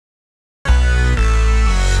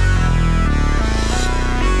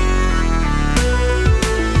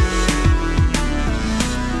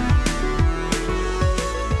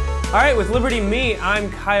All right, with Liberty.me, I'm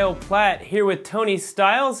Kyle Platt, here with Tony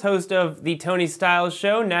Stiles, host of the Tony Stiles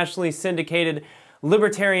Show, nationally syndicated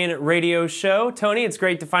libertarian radio show. Tony, it's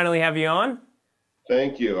great to finally have you on.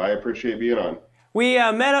 Thank you. I appreciate being on. We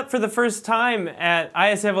met up for the first time at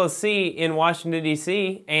ISFLC in Washington,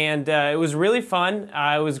 D.C., and it was really fun.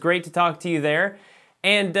 It was great to talk to you there.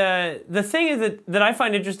 And the thing is that I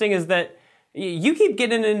find interesting is that you keep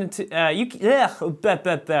getting into you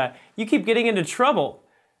keep getting into trouble.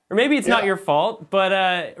 Or maybe it's not your fault,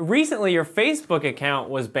 but recently your Facebook account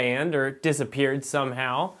was banned or disappeared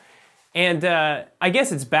somehow. And I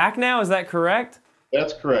guess it's back now, is that correct?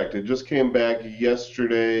 That's correct. It just came back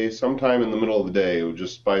yesterday, sometime in the middle of the day. It was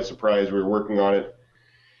just by surprise. We were working on it.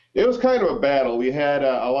 It was kind of a battle. We had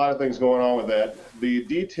a lot of things going on with that. The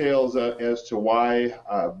details as to why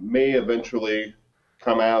may eventually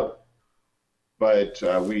come out, but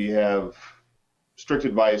we have strict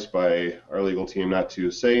advice by our legal team not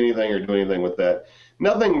to say anything or do anything with that.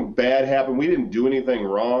 Nothing bad happened. We didn't do anything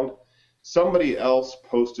wrong. Somebody else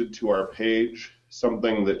posted to our page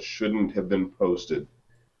something that shouldn't have been posted,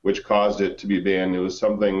 which caused it to be banned. It was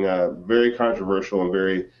something very controversial and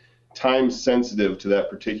very time sensitive to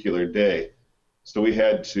that particular day. So we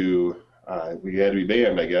had to be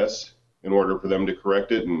banned, I guess, in order for them to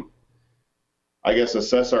correct it and I guess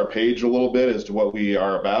assess our page a little bit as to what we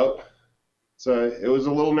are about. So it was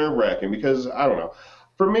a little nerve-wracking because I don't know.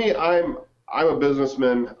 For me, I'm a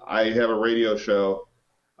businessman. I have a radio show.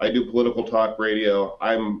 I do political talk radio.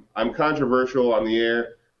 I'm controversial on the air.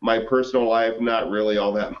 My personal life, not really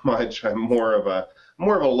all that much. I'm more of a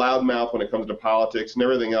loudmouth when it comes to politics and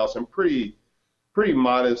everything else. I'm pretty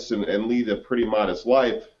modest and lead a pretty modest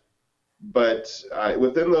life. But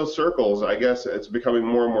within those circles, I guess it's becoming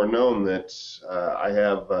more and more known that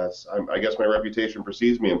I guess my reputation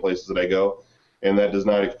precedes me in places that I go. And that does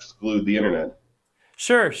not exclude the internet.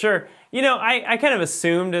 Sure, sure. You know, I kind of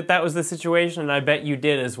assumed that was the situation, and I bet you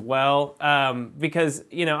did as well, because,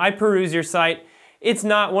 you know, I peruse your site. It's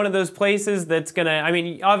not one of those places that's going to, I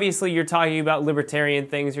mean, obviously you're talking about libertarian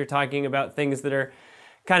things, you're talking about things that are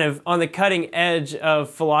kind of on the cutting edge of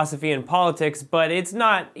philosophy and politics, but it's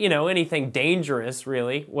not, you know, anything dangerous,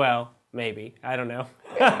 really. Well, maybe. I don't know.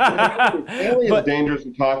 It's dangerous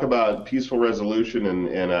to talk about peaceful resolution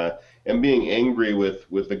and being angry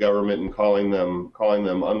with the government and calling them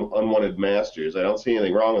unwanted masters. I don't see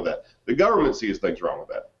anything wrong with that. The government sees things wrong with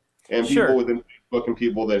that. And people within Facebook and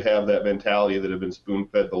people that have that mentality that have been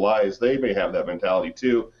spoon-fed the lies, they may have that mentality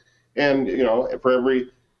too. And, you know,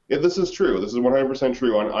 this is true. This is 100%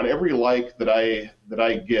 true. On every like that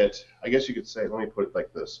I get, I guess you could say, let me put it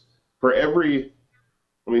like this.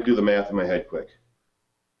 Let me do the math in my head quick.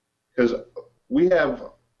 Because we have,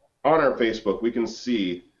 on our Facebook, we can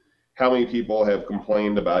see how many people have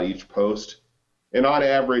complained about each post. And on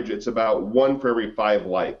average, it's about 1 for every 5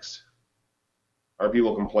 likes are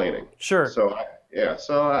people complaining. Sure. So,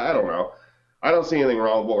 so I don't know. I don't see anything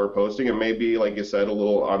wrong with what we're posting. It may be, like you said, a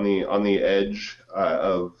little on the edge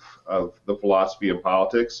of the philosophy and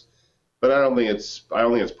politics. But I don't think it's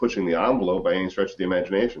pushing the envelope by any stretch of the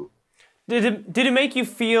imagination. Did it make you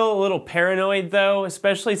feel a little paranoid, though,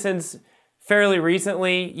 especially since fairly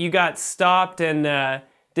recently you got stopped and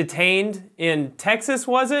detained in Texas,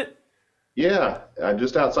 was it? Yeah,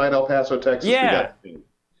 just outside El Paso, Texas. Yeah.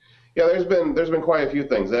 Yeah, there's been quite a few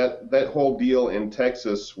things. That whole deal in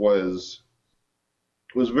Texas was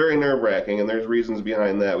very nerve-wracking, and there's reasons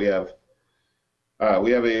behind that. We have a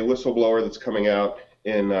whistleblower that's coming out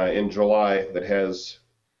in July that has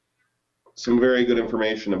some very good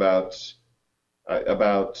information about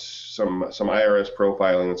some IRS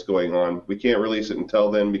profiling that's going on. We can't release it until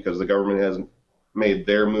then because the government hasn't made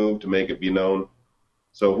their move to make it be known.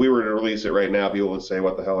 So if we were to release it right now, people would say,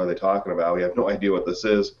 what the hell are they talking about? We have no idea what this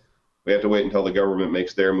is. We have to wait until the government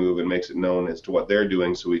makes their move and makes it known as to what they're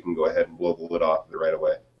doing so we can go ahead and blow the lid off of it right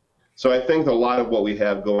away. So I think a lot of what we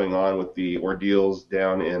have going on with the ordeals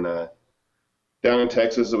down in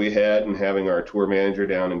Texas that we had and having our tour manager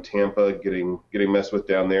down in Tampa getting messed with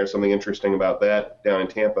down there, something interesting about that down in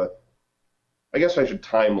Tampa. I guess I should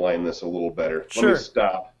timeline this a little better. Sure. Let me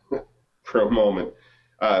stop for a moment.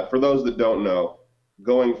 For those that don't know,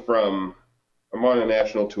 I'm on a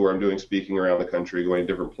national tour. I'm doing speaking around the country, going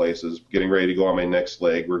to different places, getting ready to go on my next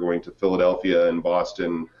leg. We're going to Philadelphia and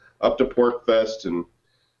Boston, up to PorcFest and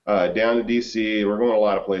down to D.C., and we're going a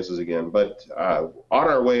lot of places again. But on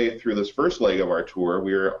our way through this first leg of our tour,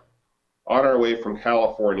 we were on our way from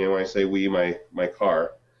California. When I say we, my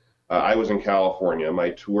car, I was in California.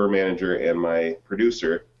 My tour manager and my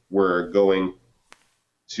producer were going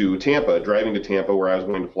to Tampa, driving to Tampa, where I was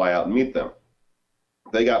going to fly out and meet them.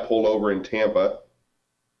 They got pulled over in Tampa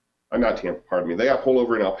not Tampa, pardon me. They got pulled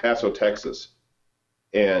over in El Paso, Texas,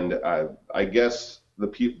 and I guess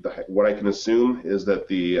what I can assume is that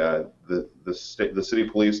the city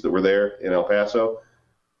police that were there in El Paso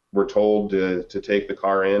were told to take the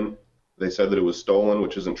car in. They said that it was stolen,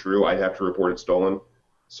 which isn't true. I'd have to report it stolen.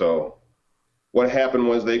 So what happened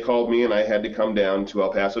was they called me, and I had to come down to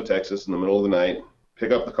El Paso, Texas in the middle of the night,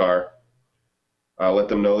 pick up the car, let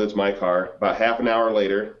them know that it's my car. About half an hour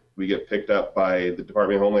later, we get picked up by the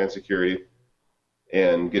Department of Homeland Security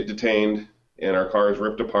and get detained, and our car is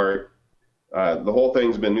ripped apart. The whole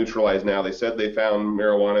thing's been neutralized now. They said they found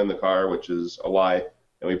marijuana in the car, which is a lie,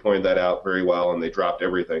 and we pointed that out very well, and they dropped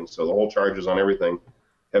everything. So the whole charges on everything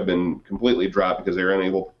have been completely dropped because they were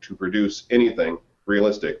unable to produce anything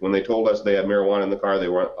realistic. When they told us they had marijuana in the car, they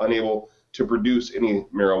were unable to produce any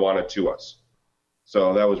marijuana to us.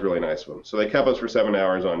 So that was really nice of them. So they kept us for 7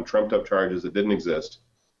 hours on trumped up charges that didn't exist.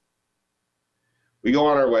 We go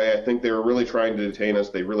on our way. I think they were really trying to detain us.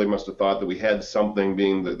 They really must have thought that we had something,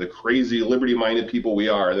 being the crazy liberty-minded people we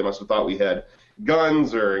are. They must have thought we had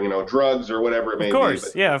guns or, drugs or whatever it may be. Of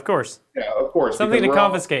course, yeah, of course. Yeah, of course. Something to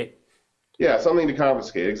confiscate. Yeah, something to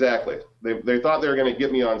confiscate, exactly. They thought they were going to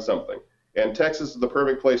get me on something. And Texas is the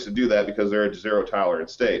perfect place to do that because they're a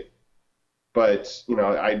zero-tolerance state. But,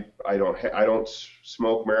 I don't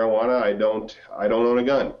smoke marijuana. I don't own a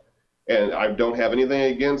gun. And I don't have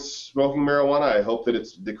anything against smoking marijuana. I hope that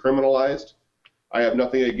it's decriminalized. I have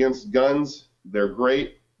nothing against guns. They're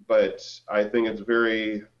great, but I think it's a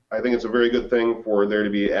very good thing for there to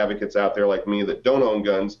be advocates out there like me that don't own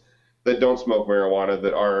guns, that don't smoke marijuana,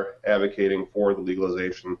 that are advocating for the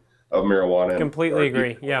legalization of marijuana. Completely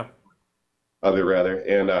agree. Yeah. Of it rather,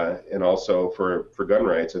 and also for gun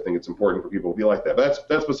rights. I think it's important for people to be like that. But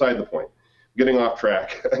that's beside the point. Getting off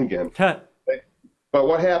track again. But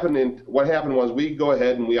what happened was we go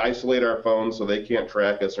ahead and we isolate our phones so they can't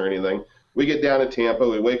track us or anything. We get down to Tampa.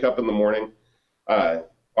 We wake up in the morning.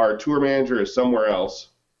 Our tour manager is somewhere else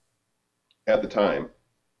at the time.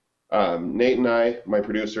 Nate and I, my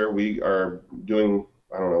producer, we are doing,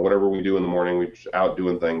 I don't know, whatever we do in the morning. We're just out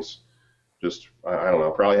doing things. Just, I don't know,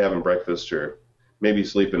 probably having breakfast or maybe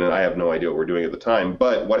sleeping, and I have no idea what we're doing at the time.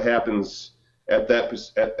 But what happens at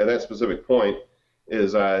that specific point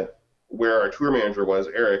is where our tour manager was,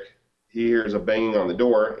 Eric, he hears a banging on the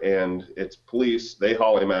door, and it's police. They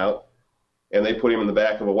haul him out, and they put him in the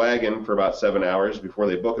back of a wagon for about 7 hours before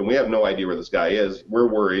they book him. We have no idea where this guy is. We're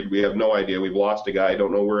worried. We have no idea. We've lost a guy.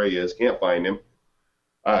 Don't know where he is. Can't find him.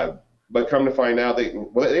 But come to find out,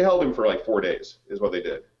 they held him for like 4 days is what they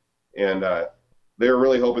did. And they were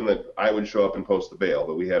really hoping that I would show up and post the bail,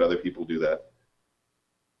 but we had other people do that.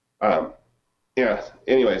 Yeah,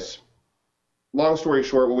 anyways, long story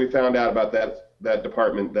short, what we found out about that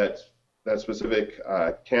department, that specific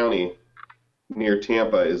county near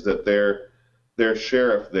Tampa, is that their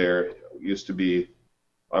sheriff there used to be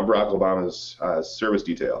on Barack Obama's service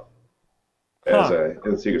detail as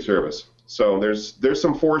in the Secret Service. So there's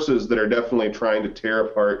some forces that are definitely trying to tear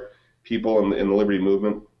apart people in the liberty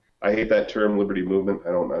movement. I hate that term, liberty movement.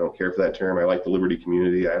 I don't care for that term. I like the liberty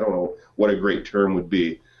community. I don't know what a great term would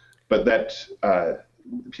be, but that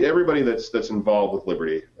everybody that's involved with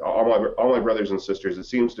liberty, all my brothers and sisters, it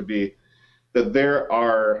seems to be that there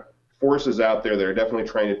are forces out there that are definitely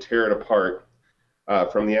trying to tear it apart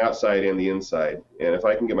from the outside and the inside. And if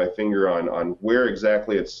I can get my finger on where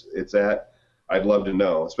exactly it's at, I'd love to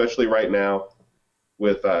know, especially right now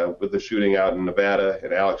with the shooting out in Nevada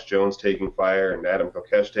and Alex Jones taking fire and Adam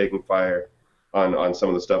Kokesh taking fire on some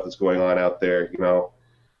of the stuff that's going on out there.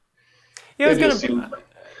 Yeah, it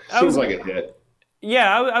seems like a hit.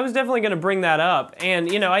 Yeah, I was definitely going to bring that up. And,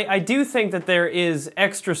 I do think that there is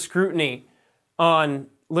extra scrutiny on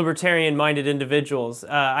libertarian-minded individuals.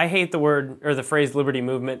 I hate the word or the phrase liberty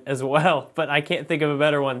movement as well, but I can't think of a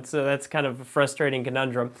better one, so that's kind of a frustrating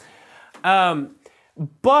conundrum.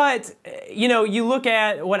 But, you look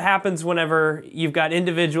at what happens whenever you've got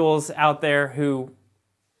individuals out there who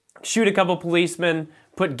shoot a couple policemen,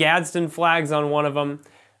 put Gadsden flags on one of them,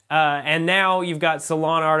 and now you've got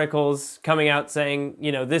Salon articles coming out saying,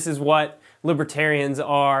 this is what libertarians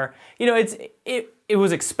are. It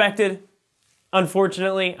was expected,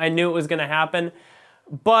 unfortunately. I knew it was going to happen.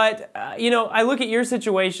 But, I look at your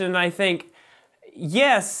situation and I think,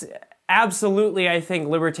 yes, absolutely, I think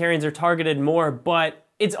libertarians are targeted more, but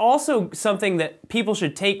it's also something that people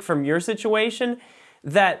should take from your situation,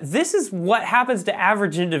 that this is what happens to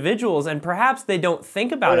average individuals, and perhaps they don't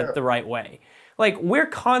think about it the right way. Like, we're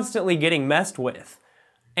constantly getting messed with,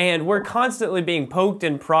 and we're constantly being poked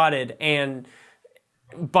and prodded and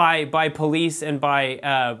by police and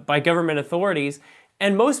by government authorities,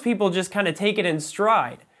 and most people just kind of take it in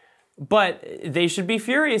stride. but they should be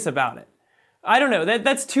furious about it. I don't know.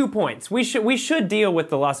 That's 2 points. We should deal with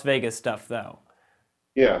the Las Vegas stuff, though.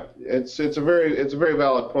 Yeah, it's a very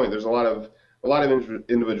valid point. There's a lot of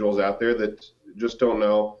individuals out there that just don't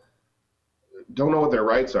know what their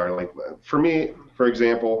rights are. Like for me, for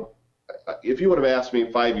example, if you would have asked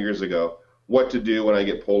me 5 years ago what to do when I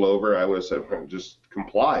get pulled over, I would have said just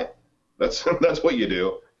comply. That's what you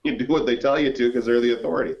do. You do what they tell you to because they're the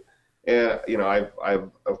authority. And I've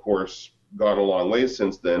of course gone a long way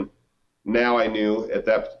since then. Now I knew at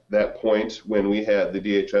that point when we had the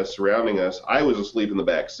DHS surrounding us, I was asleep in the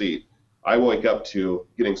back seat. I wake up to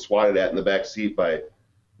getting swatted at in the back seat by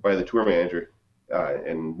the tour manager,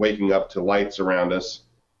 and waking up to lights around us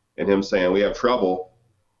and him saying we have trouble.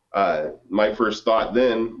 My first thought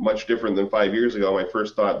then, much different than 5 years ago, my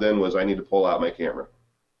first thought then was I need to pull out my camera.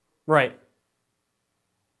 Right.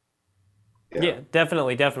 Yeah,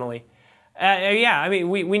 definitely. Yeah, I mean,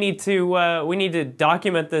 we need to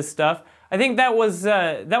document this stuff. I think that was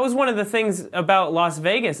one of the things about Las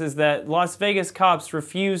Vegas, is that Las Vegas cops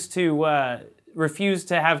refuse to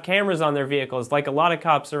have cameras on their vehicles, like a lot of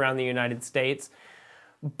cops around the United States.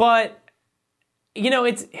 But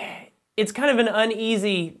it's kind of an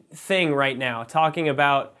uneasy thing right now, talking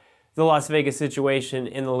about the Las Vegas situation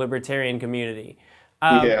in the libertarian community.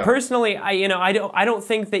 Personally, I don't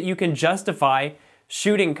think that you can justify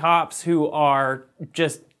shooting cops who are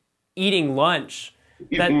just eating lunch.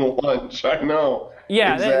 Lunch, I know.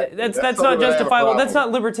 Yeah, exactly. that's not justifiable. That's not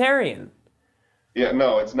libertarian. Yeah,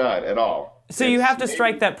 no, it's not at all. So you have to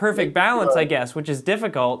strike that perfect balance, I guess, which is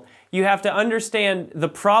difficult. You have to understand the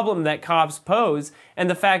problem that cops pose, and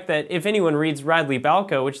the fact that if anyone reads Radley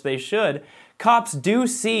Balco, which they should, cops do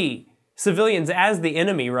see civilians as the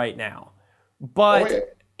enemy right now.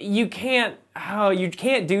 But you can't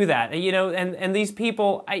do that, and these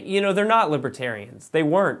people, they're not libertarians. They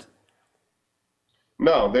weren't.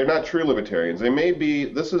 No, they're not true libertarians. They may be.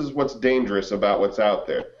 This is what's dangerous about what's out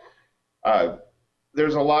there.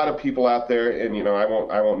 There's a lot of people out there, and I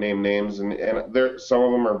won't name names, and some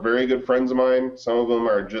of them are very good friends of mine. Some of them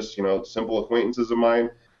are just simple acquaintances of mine,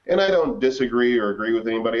 and I don't disagree or agree with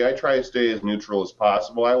anybody. I try to stay as neutral as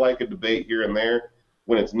possible. I like a debate here and there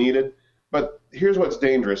when it's needed. But here's what's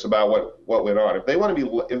dangerous about what went on. If they want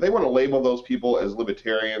to label those people as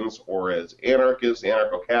libertarians or as anarchists,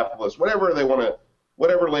 anarcho-capitalists, whatever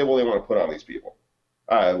label they want to put on these people.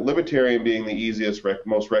 Libertarian being the easiest,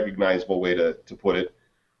 most recognizable way to put it.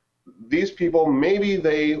 These people, maybe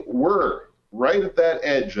they were right at that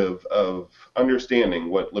edge of understanding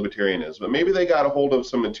what libertarian is, but maybe they got a hold of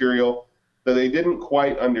some material that they didn't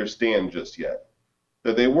quite understand just yet,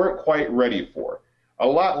 that they weren't quite ready for. A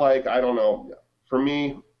lot like, I don't know, for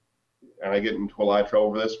me, and I get into a lot of trouble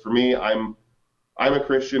over this, for me, I'm a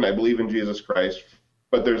Christian, I believe in Jesus Christ,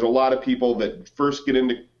 but there's a lot of people that first get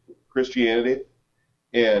into Christianity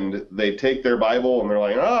and they take their Bible and they're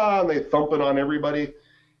like, and they thump it on everybody,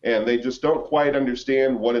 and they just don't quite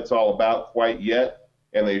understand what it's all about quite yet,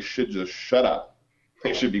 and they should just shut up.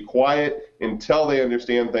 They should be quiet until they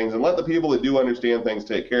understand things, and let the people that do understand things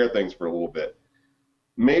take care of things for a little bit.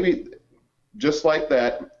 Maybe just like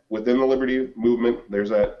that, within the Liberty movement, there's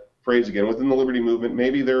that phrase again, within the Liberty movement,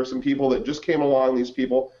 maybe there are some people that just came along, these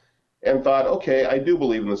people, and thought, okay, I do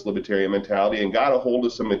believe in this libertarian mentality, and got a hold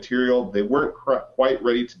of some material they weren't quite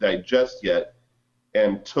ready to digest yet,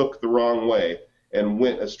 and took the wrong way, and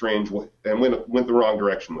went a strange way, and went the wrong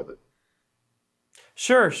direction with it.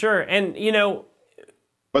 Sure, and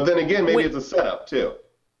But then again, maybe it's a setup too.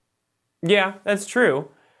 Yeah, that's true.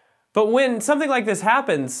 But when something like this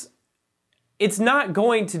happens, it's not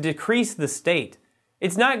going to decrease the state.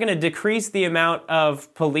 It's not going to decrease the amount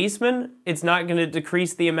of policemen. It's not going to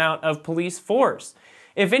decrease the amount of police force.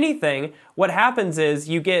 If anything, what happens is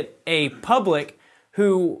you get a public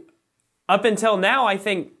who, up until now, I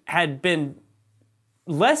think, had been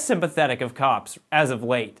less sympathetic of cops as of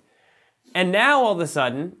late. And now, all of a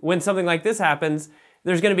sudden, when something like this happens,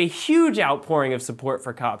 there's going to be a huge outpouring of support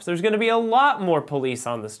for cops. There's going to be a lot more police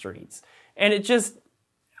on the streets. And it's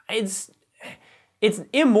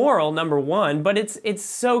immoral, number one, but it's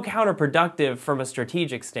so counterproductive from a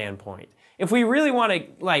strategic standpoint. If we really want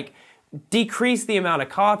to decrease the amount of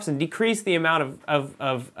cops and decrease the amount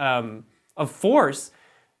of force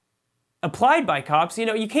applied by cops,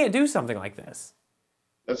 you can't do something like this.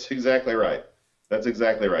 That's exactly right. It's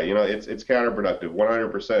counterproductive,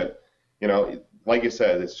 100%. Like you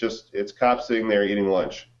said, it's cops sitting there eating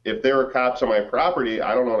lunch. If there were cops on my property,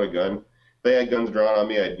 I don't own a gun. They had guns drawn on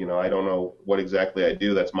me. I don't know what exactly I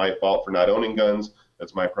do. That's my fault for not owning guns.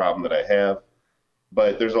 That's my problem that I have.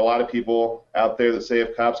 But there's a lot of people out there that say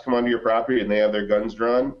if cops come onto your property and they have their guns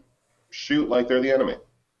drawn, shoot like they're the enemy.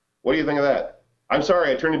 What do you think of that? I'm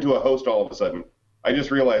sorry, I turned into a host all of a sudden. I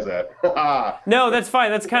just realized that. No, that's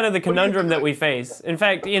fine. That's kind of the conundrum that we face. In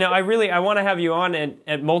fact, I want to have you on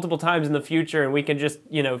at multiple times in the future, and we can just,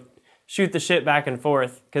 shoot the shit back and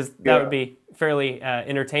forth, because that would be fairly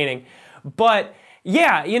entertaining. But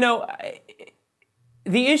yeah,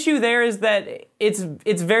 the issue there is that it's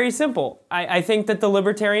very simple. I think that the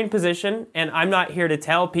libertarian position, and I'm not here to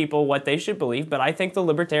tell people what they should believe, but I think the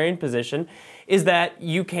libertarian position is that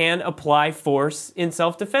you can apply force in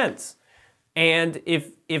self-defense. And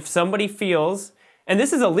if somebody feels, and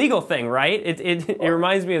this is a legal thing, right? It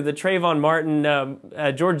reminds me of the Trayvon Martin,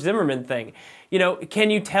 George Zimmerman thing. Can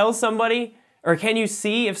you tell somebody, or can you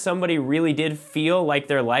see if somebody really did feel like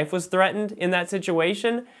their life was threatened in that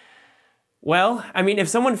situation? Well, I mean, if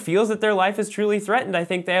someone feels that their life is truly threatened, I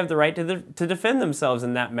think they have the right to defend themselves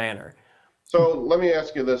in that manner. So let me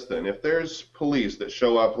ask you this then. If there's police that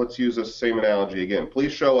show up, let's use this same analogy again.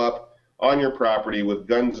 Police show up on your property with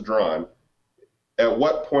guns drawn. At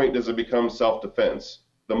what point does it become self-defense?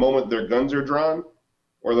 The moment their guns are drawn,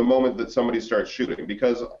 or the moment that somebody starts shooting?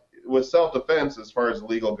 Because with self-defense, as far as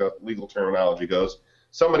legal terminology goes,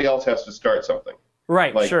 somebody else has to start something.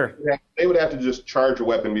 Right, sure. They would have to just charge a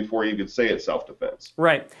weapon before you could say it's self-defense.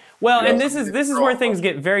 Right. Well, and this is where things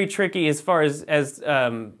get very tricky as far as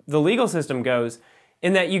the legal system goes,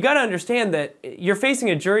 in that you got to understand that you're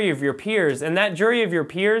facing a jury of your peers, and that jury of your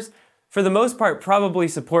peers, for the most part, probably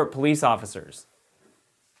support police officers.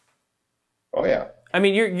 Oh yeah. I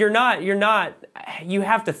mean, you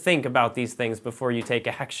have to think about these things before you take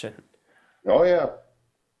action. Oh yeah.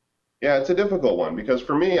 Yeah, it's a difficult one, because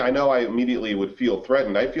for me, I know I immediately would feel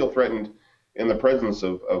threatened. I feel threatened in the presence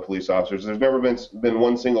of police officers. There's never been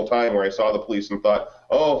one single time where I saw the police and thought,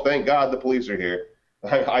 oh, thank God the police are here.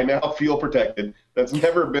 I now feel protected. That's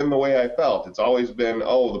never been the way I felt. It's always been,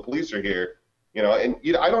 oh, the police are here. And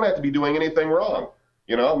I don't have to be doing anything wrong.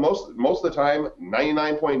 Most of the time,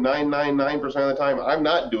 99.999% of the time, I'm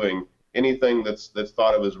not doing anything that's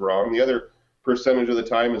thought of as wrong. The other percentage of the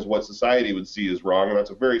time is what society would see as wrong, and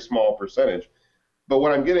that's a very small percentage. But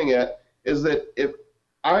what I'm getting at is that if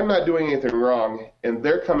I'm not doing anything wrong and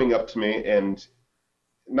they're coming up to me, and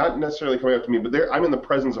not necessarily coming up to me, but I'm in the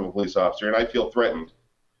presence of a police officer and I feel threatened,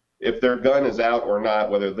 if their gun is out or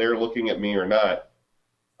not, whether they're looking at me or not,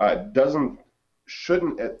 at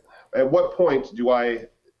what point do I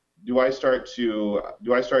start to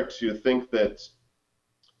think that,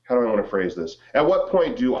 how do I want to phrase this? At what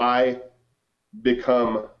point do I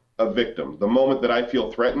become a victim? The moment that I feel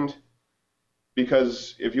threatened?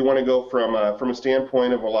 Because if you want to go from a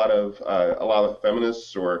standpoint of a lot of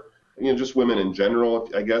feminists, or just women in general,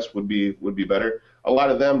 I guess would be better. A lot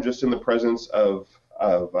of them, just in the presence of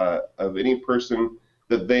any person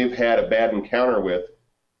that they've had a bad encounter with,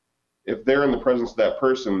 if they're in the presence of that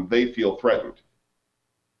person, they feel threatened,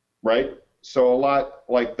 right? So a lot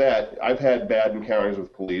like that, I've had bad encounters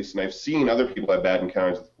with police, and I've seen other people have bad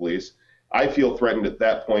encounters with police. I feel threatened at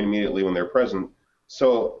that point immediately when they're present.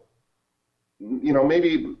 So,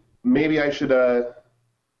 maybe I should, I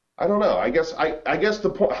don't know. I guess I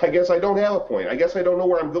don't have a point. I guess I don't know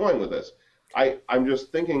where I'm going with this. I'm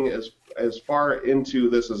just thinking as far into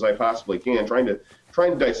this as I possibly can, trying to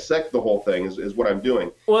dissect the whole thing is what I'm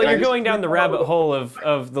doing. Well, you're going down the rabbit hole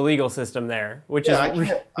of the legal system there, which is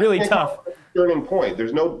really tough. Turning point.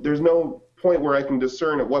 There's no point where I can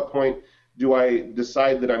discern at what point do I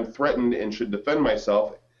decide that I'm threatened and should defend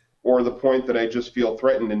myself, or the point that I just feel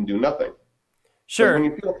threatened and do nothing. Sure. When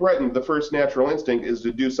you feel threatened, the first natural instinct is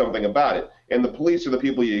to do something about it. And the police are the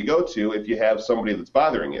people you go to if you have somebody that's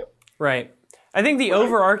bothering you. Right. I think the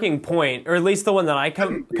overarching point, or at least the one that I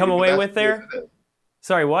come away with there.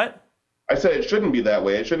 Sorry, what? I said it shouldn't be that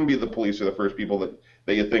way. It shouldn't be the police are the first people that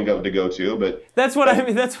you think of to go to, but that's what I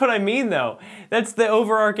mean. That's what I mean, though. That's the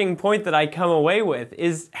overarching point that I come away with,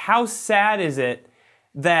 is how sad is it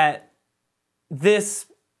that this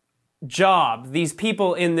job, these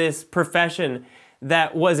people in this profession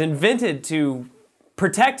that was invented to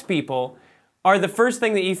protect people, are the first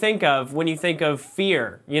thing that you think of when you think of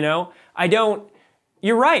fear.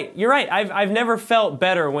 You're right. I've never felt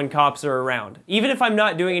better when cops are around, even if I'm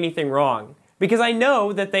not doing anything wrong, because I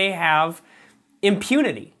know that they have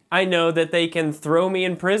impunity. I know that they can throw me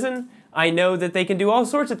in prison. I know that they can do all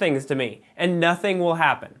sorts of things to me, and nothing will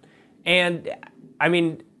happen. And I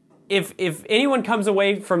mean, if anyone comes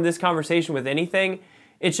away from this conversation with anything,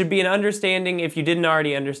 it should be an understanding, if you didn't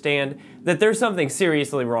already understand, that there's something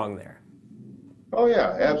seriously wrong there. Oh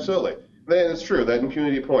yeah, absolutely. It's true, that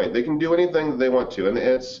impunity point. They can do anything that they want to, and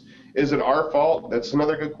is it our fault? That's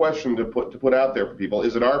another good question to put out there for people.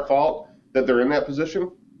 Is it our fault that they're in that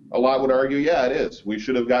position? a lot would argue, yeah, it is. We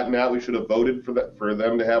should have gotten out. We should have voted for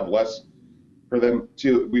them to have less.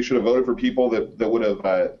 We should have voted for people that would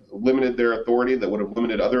have limited their authority, that would have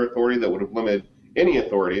limited other authority, that would have limited any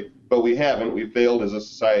authority. But we haven't. We failed as a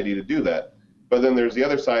society to do that. But then there's the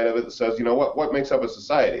other side of it that says, you know what makes up a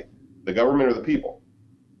society? The government or the people?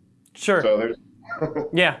 Sure. So there's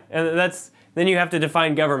yeah, and then you have to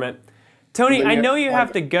define government. Tony, I know you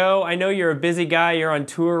have to go. I know you're a busy guy. You're on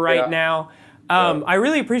tour right now. I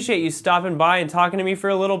really appreciate you stopping by and talking to me for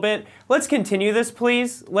a little bit. Let's continue this,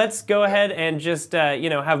 please. Let's go ahead and just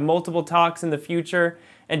have multiple talks in the future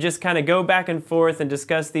and just kind of go back and forth and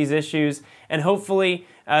discuss these issues. And hopefully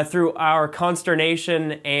through our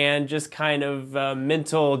consternation and just kind of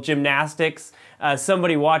mental gymnastics,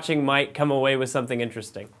 somebody watching might come away with something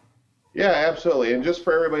interesting. Yeah, absolutely. And just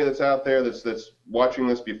for everybody that's out there that's watching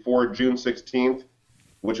this before June 16th,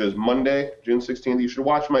 which is Monday, June 16th, you should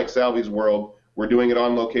watch Mike Salvi's World. We're doing it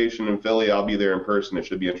on location in Philly. I'll be there in person. It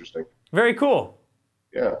should be interesting. Very cool.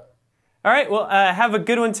 Yeah. All right. Well, have a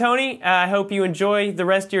good one, Tony. I hope you enjoy the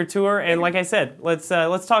rest of your tour. And like I said, let's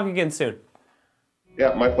talk again soon.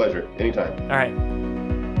 Yeah, my pleasure. Anytime. All right.